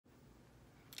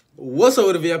What's up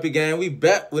with the VIP gang? We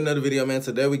back with another video, man.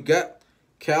 Today we got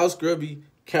Scruby,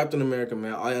 Captain America,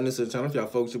 man. All y'all new to the channel. If y'all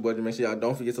folks your boy, make sure y'all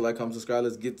don't forget to like, comment, subscribe.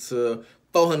 Let's get to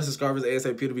 400 subscribers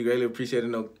ASAP. To be greatly appreciated.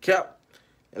 No cap.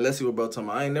 And let's see what bro talking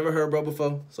about. I ain't never heard bro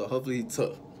before, so hopefully he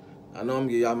tough. I know I'm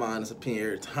gonna give y'all my honest opinion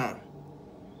every time.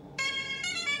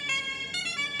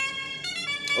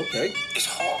 Okay. It's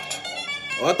hard.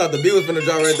 Oh, I thought the beat was finna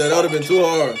drop right there. That would have been too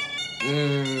hard.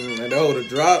 And that would have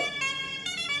dropped.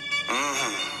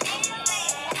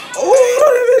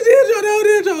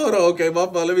 Hold on, okay, my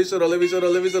fault. Let me shut up.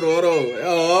 Hold on.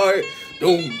 All right.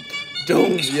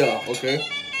 Doom. Yeah, okay.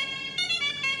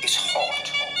 It's hard.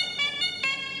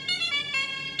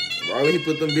 Right when he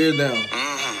put them beers down.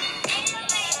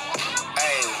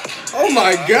 Hey. Oh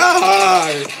my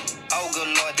God. Oh good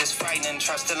Lord, this frightening.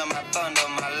 Try stealing my thunder,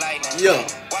 my lightning. Yeah.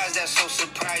 Why is that so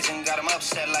surprising? Got him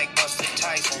upset like Buster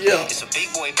Tyson. Yeah. It's a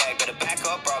big boy bag, better back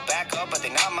up, but they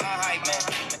not my hype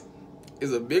man.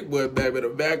 It's a big boy bag, better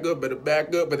back up,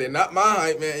 but they're not my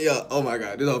hype, man. Yeah. Oh my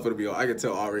God, this all finna be on. I can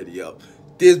tell already, yo.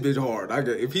 This bitch hard.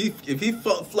 If he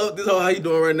float this whole how you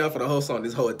doing right now for the whole song,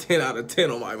 this whole a 10 out of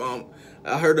 10 on my mom.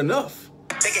 I heard enough.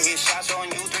 They can hit shots on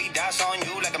you, 3 dots on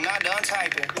you like I'm not done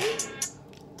typing.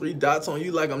 3 dots on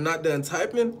you like I'm not done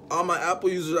typing. All my Apple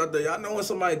users out there, y'all know when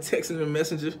somebody texting the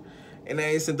messenger and they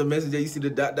ain't sent the message, you see the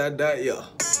dot, yeah.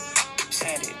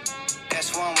 Send it.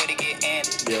 That's one way to get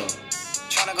ended. Yeah.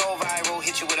 Tryna go viral,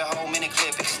 hit you with a whole minute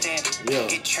clip extended. Yeah.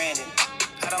 Get trending.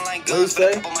 I don't like guns,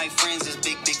 but a couple of my friends is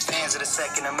big fans of the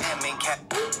Second Amendment.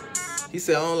 He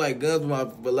said I don't like guns,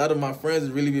 but a lot of my friends is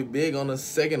really big on the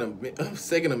Second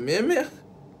Amendment.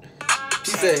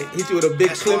 He said hit you with a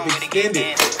big clip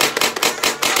extended.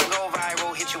 Tryna go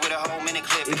viral, hit you with a whole minute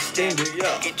clip extended.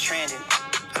 Yeah. Get trending.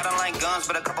 I don't like guns,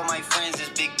 but a couple of my friends is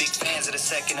big fans of the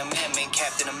Second Amendment.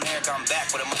 Captain America, I'm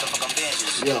back with a motherfucking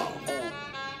vengeance. Yeah. Ooh.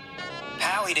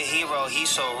 How he the hero, he's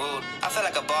so rude. I feel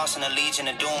like a boss in a Legion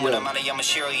of Doom. When I'm out of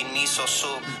Yamashiro, you need so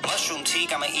soup. Mushroom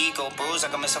teak, I'm an ego bruise. I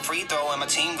can miss a free throw and my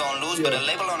team gon' lose. But a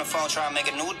label on the phone try to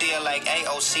make a new deal like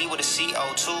AOC with a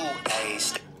CO2.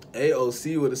 Hey,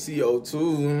 AOC with a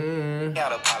CO2.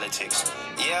 Out of politics.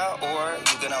 Yeah, or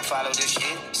you can unfollow this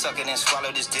shit, suck it and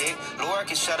swallow this dick. Lord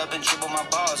can shut up and dribble my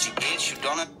balls, you bitch. You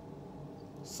don't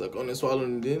suck on and swallow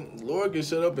the dick. Lord can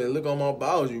shut up and lick on my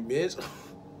balls, you bitch.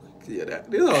 Yeah,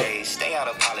 hey, stay out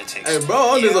of politics. Hey, bro,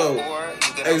 on this or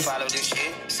you can unfollow this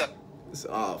shit.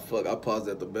 Oh fuck, I paused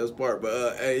at the best part,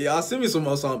 but hey, y'all send me some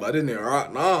more songs about this nigga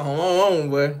right now. Hold on,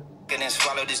 boy. And then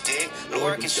swallow this dick.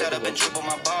 Lord can shut up and dribble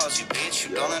my balls, you bitch.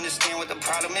 You don't understand what the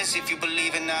problem is. If you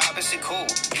believe in the opposite, cool.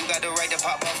 You got the right to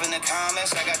pop off in the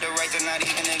comments. I got the right to not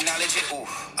even acknowledge it. Ooh.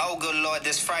 Oh good Lord,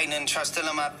 this frightening. Try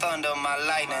stealing my thunder, my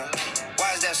lightning.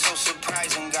 Why is that so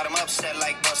surprising? Got him upset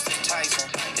like Buster Tyson.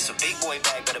 It's a big boy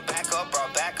bag, better back up,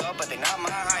 but they not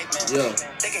my hype man. Yeah.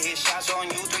 They can hit shots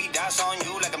on you, 3 dots on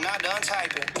you like I'm not done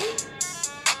typing.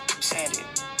 Send it.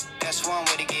 That's one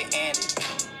way to get ended.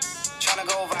 Tryna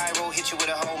go viral, hit you with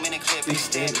a whole minute clip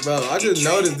extended. Bro, I just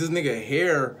noticed this nigga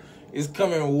hair is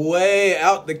coming way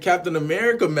out the Captain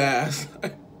America mask.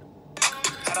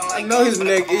 I know his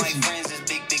neck itchy. My friends is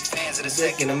big fans of the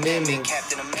Second Amendment.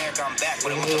 Captain America, I'm back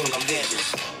with a motherfucking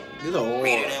vengeance. This a horror.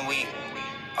 Read it and we.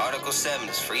 Article 7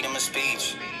 is freedom of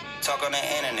speech. Talk on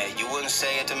the internet, you wouldn't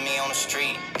say it to me on the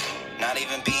street. Not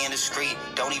even being discreet,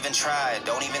 don't even try it,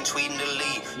 don't even tweet and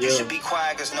delete. You should be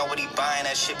quiet cause nobody buying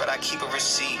that shit, but I keep a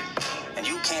receipt. And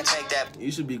you can't take that.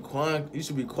 You should be quiet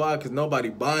cause nobody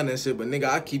buying that shit, but nigga,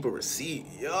 I keep a receipt.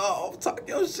 Yo, talk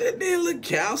your shit then, look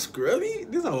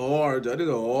Scruby. This a hard, yo, this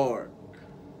a hard.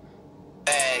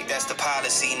 Bag, that's the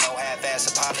policy, no half-ass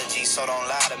apology, so don't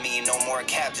lie to me, no more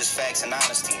cap, just facts and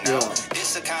honesty. Now,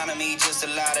 this economy, just a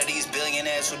lot of these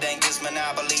billionaires who think this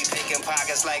monopoly, picking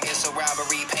pockets like it's a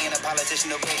robbery, paying a politician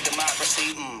to break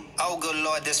democracy. Oh good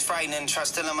Lord, this frightening, try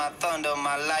stealing my thunder,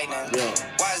 my lightning.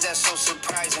 Why is that so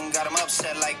surprising? Got him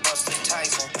upset like Buster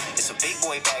Tyson. It's a big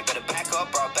boy bag, better back up,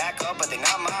 but they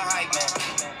not my hype man.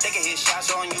 They can hit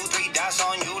shots on you, 3 dots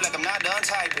on you like I'm not done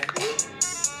typing.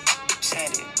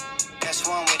 Send it. That's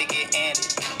one way to get ended.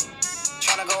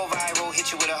 Tryna go viral,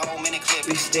 hit you with a whole minute clip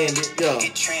extended.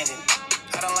 Get trending.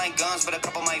 I don't like guns, but a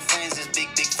couple of my friends is big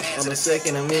fans of the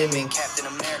Second Amendment. Captain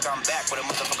America, I'm back with a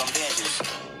motherfucking vengeance.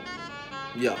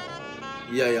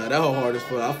 Yeah, that whole hard as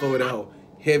fuck. I fuck with that whole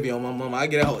heavy on my mama. I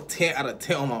get that whole 10 out of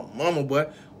 10 on my mama, boy.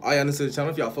 All y'all new to the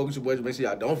channel, if y'all focus your boys, make sure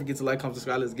y'all don't forget to like, comment,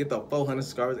 subscribe. Let's get the 400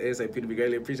 subscribers ASAP. To be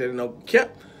greatly appreciated. No cap.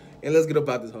 And let's get up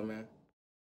out this hoe, man.